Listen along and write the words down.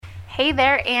Hey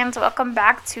there, and welcome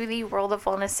back to the World of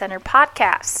Wellness Center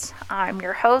podcast. I'm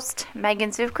your host, Megan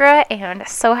Zukra, and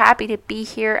so happy to be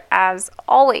here as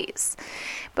always.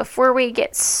 Before we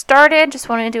get started, just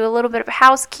want to do a little bit of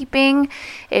housekeeping.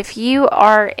 If you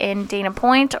are in Dana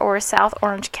Point or South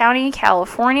Orange County,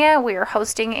 California, we are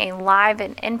hosting a live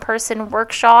and in-person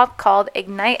workshop called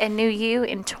Ignite a New You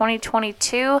in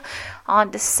 2022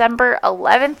 on December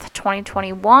 11th,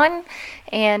 2021.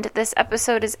 And this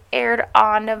episode is aired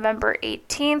on November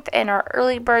 18th, and our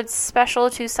early bird special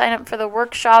to sign up for the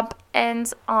workshop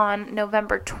ends on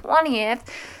November 20th.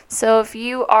 So if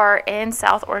you are in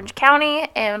South Orange County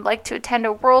and would like to attend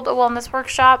a World of Wellness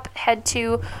workshop, head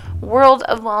to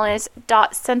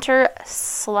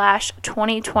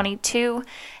worldofwellness.center/2022.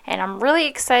 And I'm really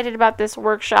excited about this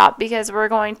workshop because we're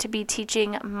going to be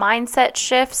teaching mindset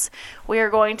shifts. We are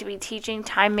going to be teaching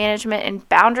time management and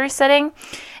boundary setting.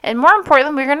 And more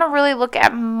importantly, we're going to really look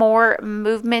at more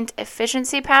movement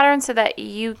efficiency patterns so that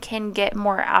you can get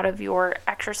more out of your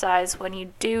exercise when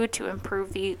you do to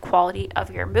improve the quality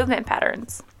of your movement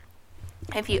patterns.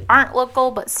 If you aren't local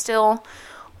but still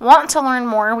want to learn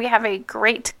more, we have a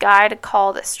great guide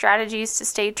called Strategies to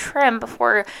Stay Trim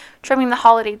Before Trimming the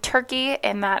Holiday Turkey,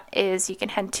 and that is, you can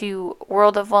head to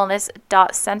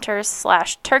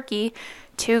worldofwellness.center/turkey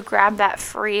to grab that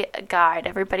free guide.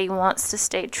 Everybody wants to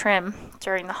stay trim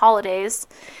during the holidays,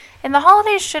 and the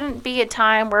holidays shouldn't be a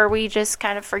time where we just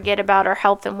kind of forget about our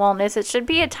health and wellness. It should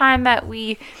be a time that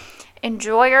we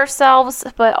enjoy ourselves,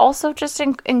 but also just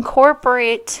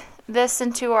incorporate this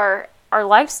into our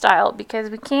lifestyle, because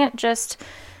we can't just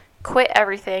quit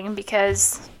everything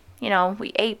because,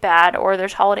 we ate bad or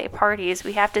there's holiday parties.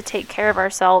 We have to take care of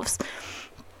ourselves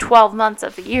 12 months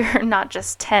of the year, not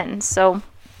just 10. So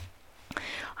I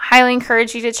highly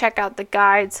encourage you to check out the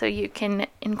guide so you can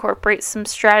incorporate some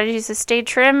strategies to stay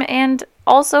trim, and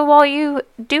also while you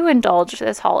do indulge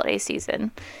this holiday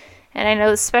season. And I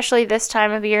know especially this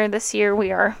time of year, this year,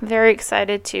 we are very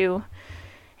excited to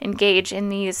engage in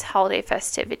these holiday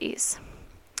festivities.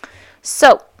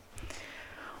 So,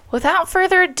 without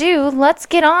further ado, let's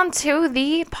get on to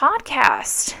the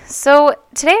podcast. So,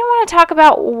 today I want to talk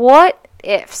about what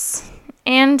ifs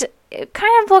and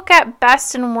kind of look at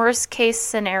best and worst case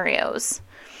scenarios.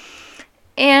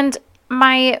 And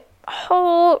my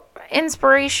whole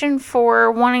inspiration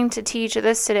for wanting to teach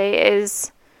this today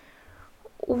is,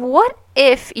 what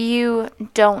if you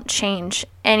don't change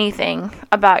anything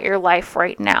about your life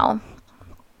right now?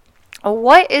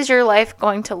 What is your life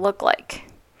going to look like?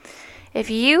 If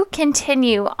you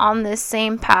continue on this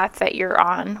same path that you're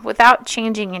on without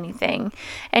changing anything,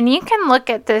 and you can look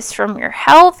at this from your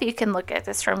health, you can look at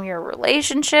this from your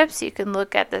relationships, you can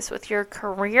look at this with your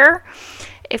career.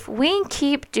 If we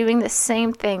keep doing the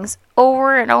same things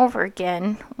over and over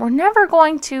again, we're never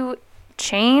going to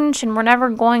change, and we're never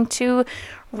going to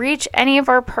reach any of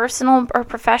our personal or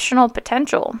professional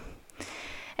potential.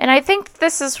 And I think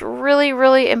this is really,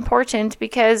 really important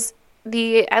because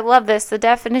I love this, the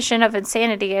definition of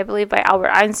insanity, I believe by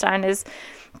Albert Einstein, is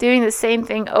doing the same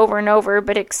thing over and over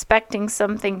but expecting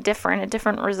something different, a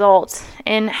different result.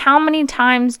 And how many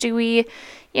times do we,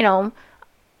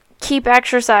 keep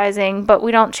exercising but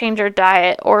we don't change our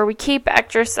diet, or we keep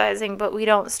exercising but we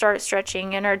don't start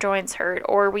stretching and our joints hurt,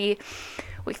 or we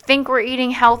think we're eating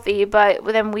healthy, but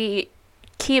then we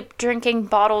keep drinking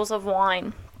bottles of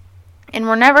wine, and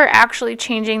we're never actually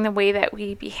changing the way that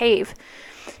we behave.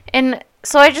 And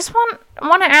so I just want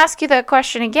to ask you that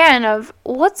question again of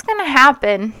what's going to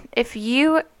happen if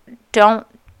you don't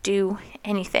do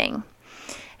anything?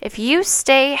 If you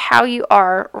stay how you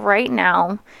are right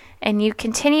now and you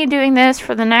continue doing this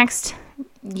for the next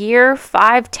year,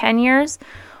 5, 10 years,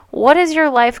 what is your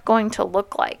life going to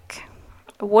look like?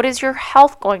 What is your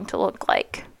health going to look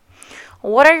like?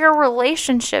 What are your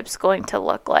relationships going to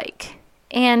look like?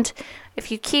 And if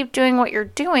you keep doing what you're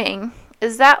doing,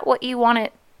 is that what you want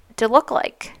it to look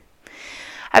like?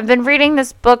 I've been reading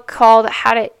this book called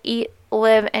How to Eat,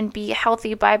 Live, and Be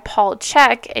Healthy by Paul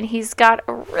Chek, and he's got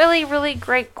a really, really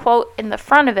great quote in the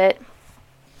front of it.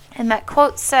 And that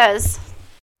quote says,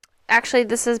 actually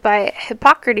this is by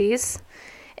Hippocrates,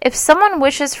 "If someone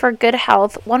wishes for good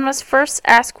health, one must first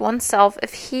ask oneself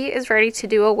if he is ready to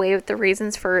do away with the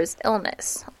reasons for his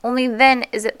illness. Only then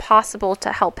is it possible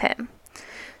to help him."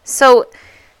 So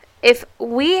if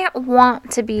we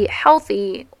want to be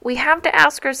healthy, we have to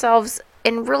ask ourselves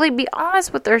and really be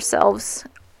honest with ourselves.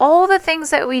 All the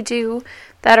things that we do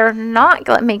that are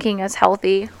not making us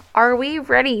healthy, are we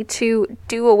ready to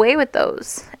do away with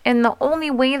those? And the only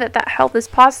way that health is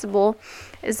possible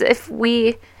is if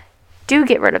we do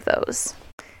get rid of those.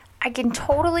 I can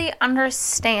totally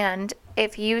understand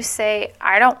if you say,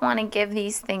 I don't want to give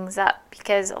these things up,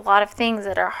 because a lot of things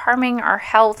that are harming our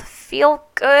health feel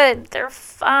good, they're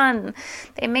fun,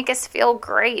 they make us feel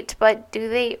great, but do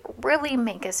they really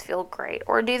make us feel great?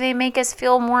 Or do they make us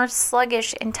feel more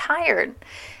sluggish and tired?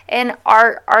 And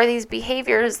are these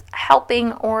behaviors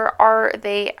helping, or are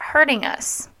they hurting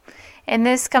us? And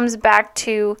this comes back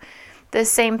to the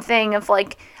same thing of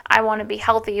like, I want to be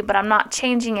healthy, but I'm not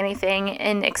changing anything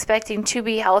and expecting to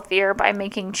be healthier by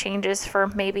making changes for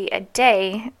maybe a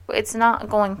day. It's not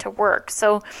going to work.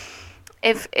 So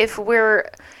if we're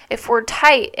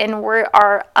tight and we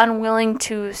are unwilling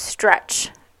to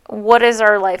stretch, what is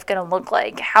our life going to look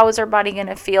like? How is our body going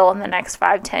to feel in the next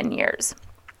 5-10 years?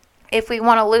 If we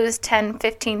want to lose 10,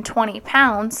 15, 20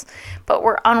 pounds, but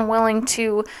we're unwilling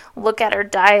to look at our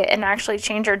diet and actually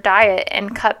change our diet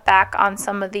and cut back on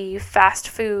some of the fast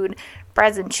food,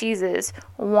 breads and cheeses,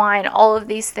 wine, all of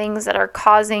these things that are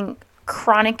causing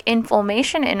chronic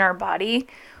inflammation in our body,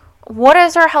 what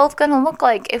is our health going to look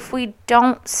like if we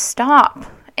don't stop?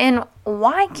 And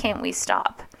why can't we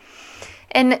stop?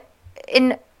 And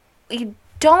you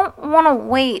don't want to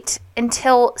wait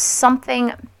until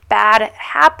something bad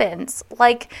happens,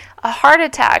 like a heart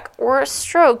attack or a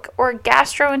stroke or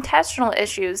gastrointestinal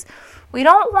issues. We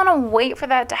don't want to wait for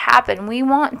that to happen. We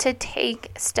want to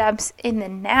take steps in the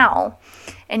now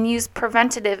and use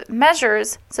preventative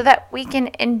measures so that we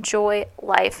can enjoy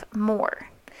life more.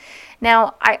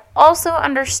 Now, I also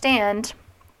understand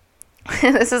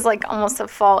this is like almost a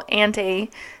fall and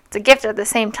it's a gift at the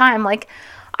same time. Like,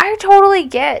 I totally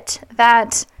get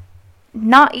that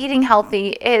not eating healthy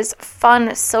is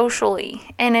fun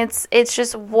socially, and it's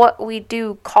just what we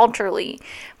do culturally.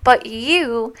 But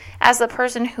you, as the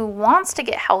person who wants to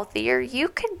get healthier, you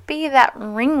could be that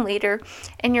ringleader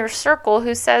in your circle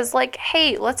who says like,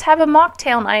 hey, let's have a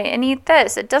mocktail night and eat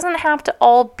this. It doesn't have to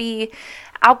all be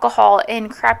alcohol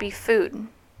and crappy food.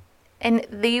 And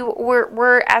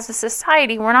we're as a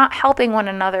society, we're not helping one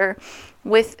another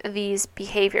with these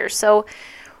behaviors. So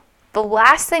the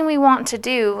last thing we want to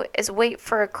do is wait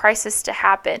for a crisis to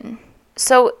happen.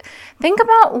 So think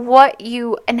about what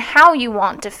you and how you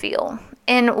want to feel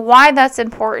and why that's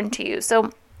important to you.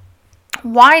 So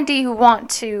why do you want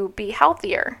to be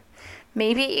healthier?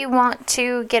 Maybe you want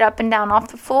to get up and down off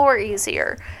the floor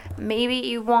easier. Maybe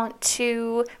you want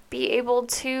to be able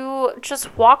to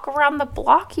just walk around the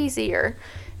block easier.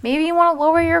 Maybe you want to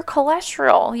lower your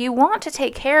cholesterol. You want to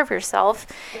take care of yourself.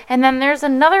 And then there's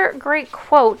another great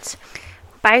quote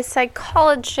by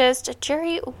psychologist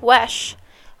Jerry Wesh.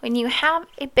 When you have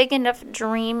a big enough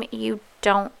dream, you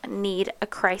don't need a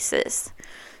crisis.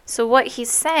 So what he's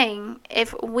saying,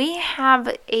 if we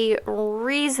have a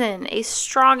reason, a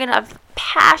strong enough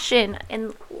passion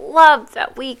and love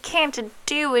that we can't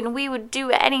do and we would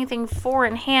do anything for,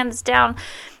 and hands down,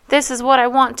 this is what I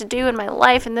want to do in my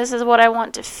life and this is what I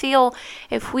want to feel.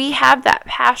 If we have that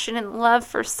passion and love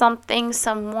for something,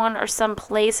 someone, or some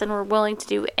place, and we're willing to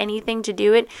do anything to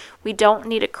do it, we don't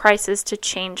need a crisis to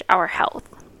change our health.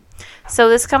 So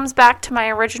this comes back to my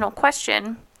original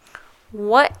question.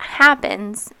 What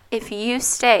happens if you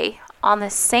stay on the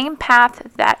same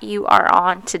path that you are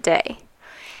on today?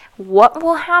 What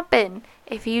will happen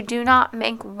if you do not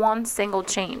make one single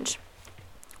change?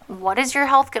 What is your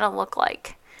health going to look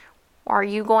like? Are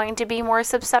you going to be more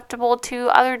susceptible to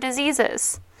other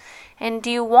diseases? And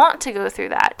do you want to go through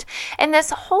that? And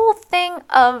this whole thing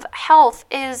of health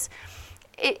is,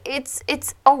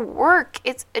 it's a work,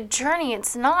 it's a journey,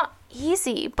 it's not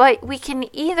easy, but we can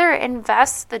either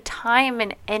invest the time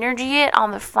and energy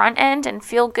on the front end and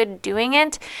feel good doing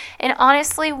it. And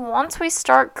honestly, once we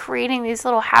start creating these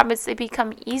little habits, they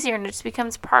become easier and it just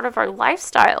becomes part of our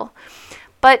lifestyle.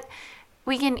 But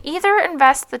we can either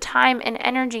invest the time and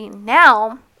energy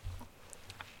now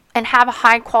and have a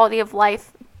high quality of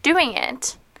life doing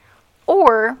it,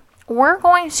 or we're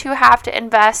going to have to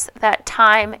invest that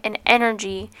time and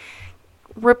energy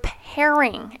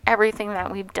repairing everything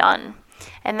that we've done.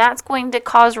 And that's going to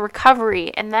cause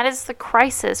recovery. And that is the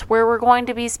crisis, where we're going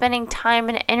to be spending time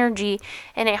and energy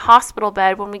in a hospital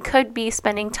bed when we could be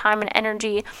spending time and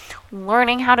energy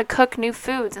learning how to cook new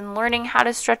foods and learning how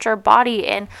to stretch our body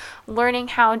and learning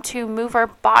how to move our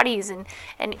bodies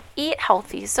and eat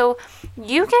healthy. So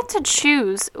you get to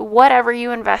choose whatever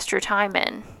you invest your time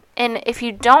in. And if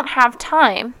you don't have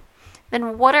time,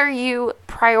 then what are you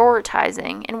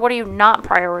prioritizing and what are you not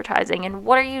prioritizing, and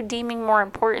what are you deeming more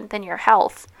important than your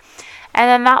health? And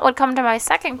then that would come to my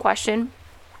second question.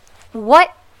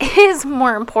 What is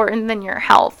more important than your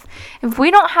health? If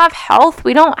we don't have health,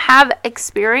 we don't have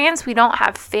experience, we don't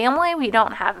have family, we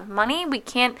don't have money, we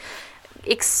can't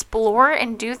explore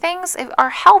and do things if our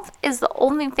health is the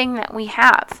only thing that we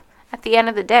have at the end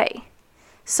of the day?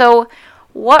 So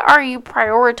what are you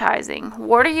prioritizing?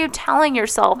 What are you telling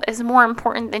yourself is more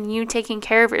important than you taking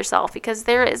care of yourself? Because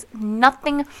there is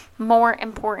nothing more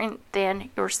important than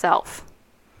yourself.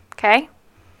 Okay?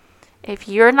 If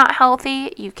you're not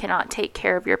healthy, you cannot take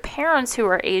care of your parents who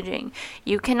are aging.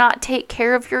 You cannot take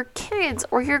care of your kids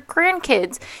or your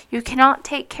grandkids. You cannot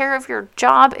take care of your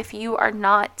job if you are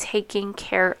not taking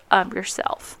care of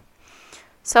yourself.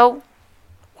 So,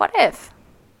 what if?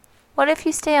 What if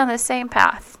you stay on the same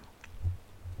path?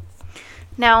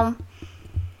 Now,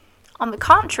 on the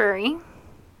contrary,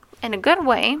 in a good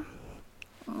way,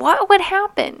 what would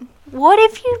happen? What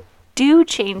if you do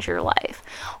change your life?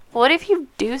 What if you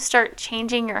do start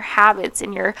changing your habits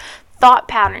and your thought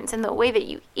patterns and the way that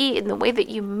you eat and the way that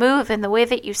you move and the way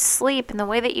that you sleep and the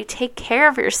way that you take care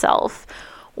of yourself?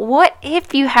 What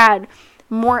if you had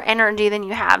more energy than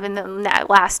you have in the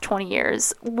last 20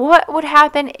 years? What would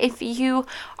happen if you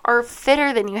are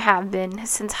fitter than you have been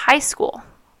since high school?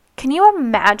 Can you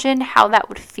imagine how that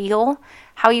would feel?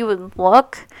 How you would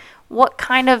look? What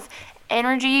kind of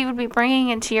energy you would be bringing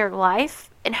into your life?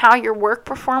 And how your work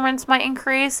performance might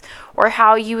increase? Or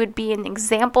how you would be an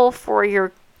example for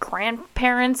your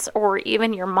grandparents or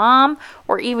even your mom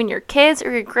or even your kids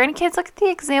or your grandkids? Look at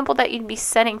the example that you'd be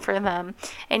setting for them,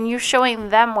 and you showing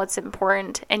them what's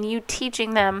important, and you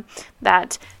teaching them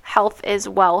that health is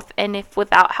wealth, and if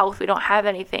without health we don't have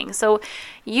anything. So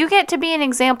you get to be an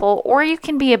example, or you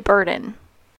can be a burden.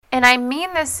 And I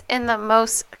mean this in the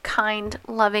most kind,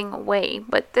 loving way,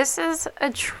 but this is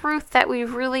a truth that we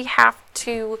really have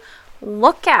to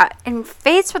look at and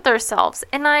face with ourselves.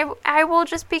 And I will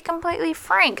just be completely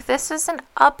frank. This is an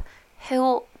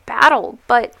uphill battle,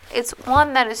 but it's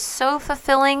one that is so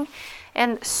fulfilling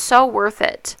and so worth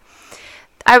it.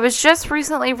 I was just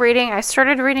recently I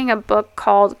started reading a book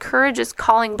called Courage is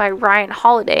Calling by Ryan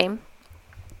Holiday.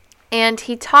 And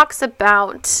he talks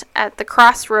about at the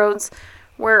crossroads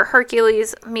where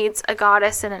Hercules meets a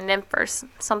goddess and a nymph or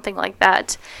something like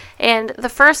that. And the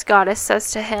first goddess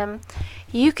says to him,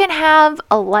 "You can have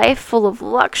a life full of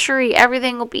luxury.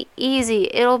 Everything will be easy.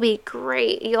 It'll be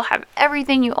great. You'll have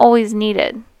everything you always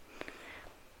needed."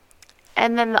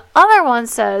 And then the other one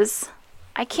says,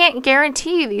 "I can't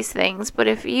guarantee you these things, but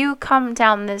if you come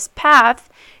down this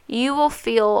path, you will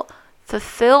feel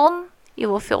fulfilled, you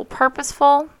will feel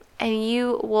purposeful, and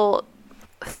you will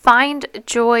find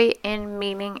joy and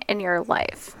meaning in your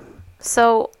life."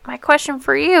 So my question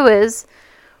for you is,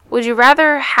 would you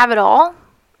rather have it all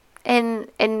and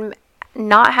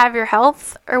not have your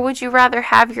health, or would you rather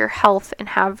have your health and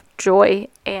have joy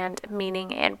and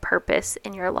meaning and purpose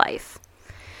in your life?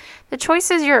 The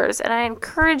choice is yours, and I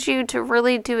encourage you to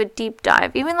really do a deep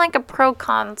dive, even like a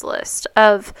pro-cons list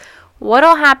of what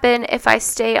will happen if I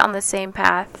stay on the same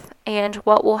path and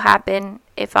what will happen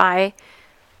if I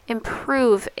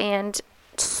improve and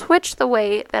switch the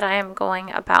way that I am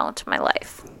going about my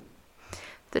life.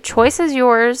 The choice is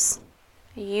yours.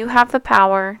 You have the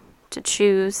power to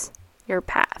choose your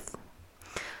path.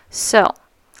 So,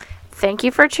 thank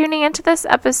you for tuning into this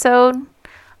episode.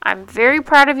 I'm very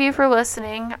proud of you for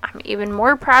listening. I'm even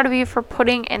more proud of you for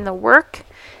putting in the work.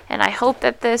 And I hope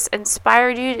that this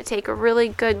inspired you to take a really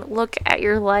good look at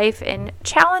your life and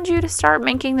challenge you to start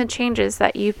making the changes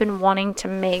that you've been wanting to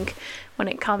make when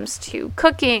it comes to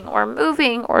cooking or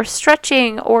moving or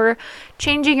stretching or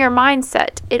changing your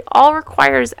mindset. It all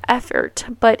requires effort,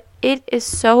 but it is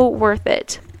so worth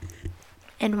it.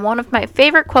 And one of my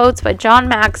favorite quotes by John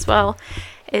Maxwell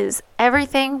is,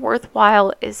 "Everything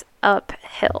worthwhile is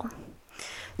uphill."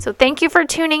 So thank you for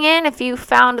tuning in. If you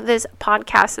found this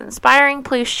podcast inspiring,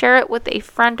 please share it with a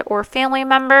friend or family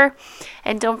member.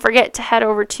 And don't forget to head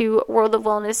over to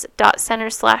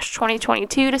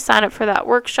worldofwellness.center/2022 to sign up for that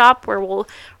workshop where we'll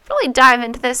really dive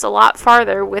into this a lot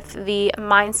farther with the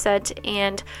mindset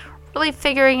and really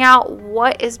figuring out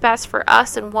what is best for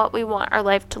us and what we want our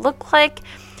life to look like.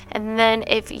 And then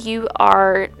if you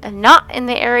are not in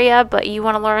the area but you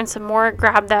want to learn some more,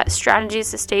 grab that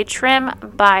Strategies to Stay Trim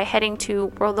by heading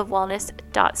to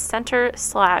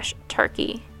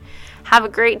worldofwellness.center/turkey. Have a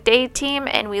great day, team,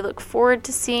 and we look forward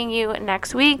to seeing you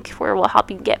next week where we'll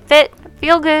help you get fit,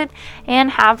 feel good,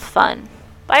 and have fun.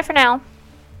 Bye for now.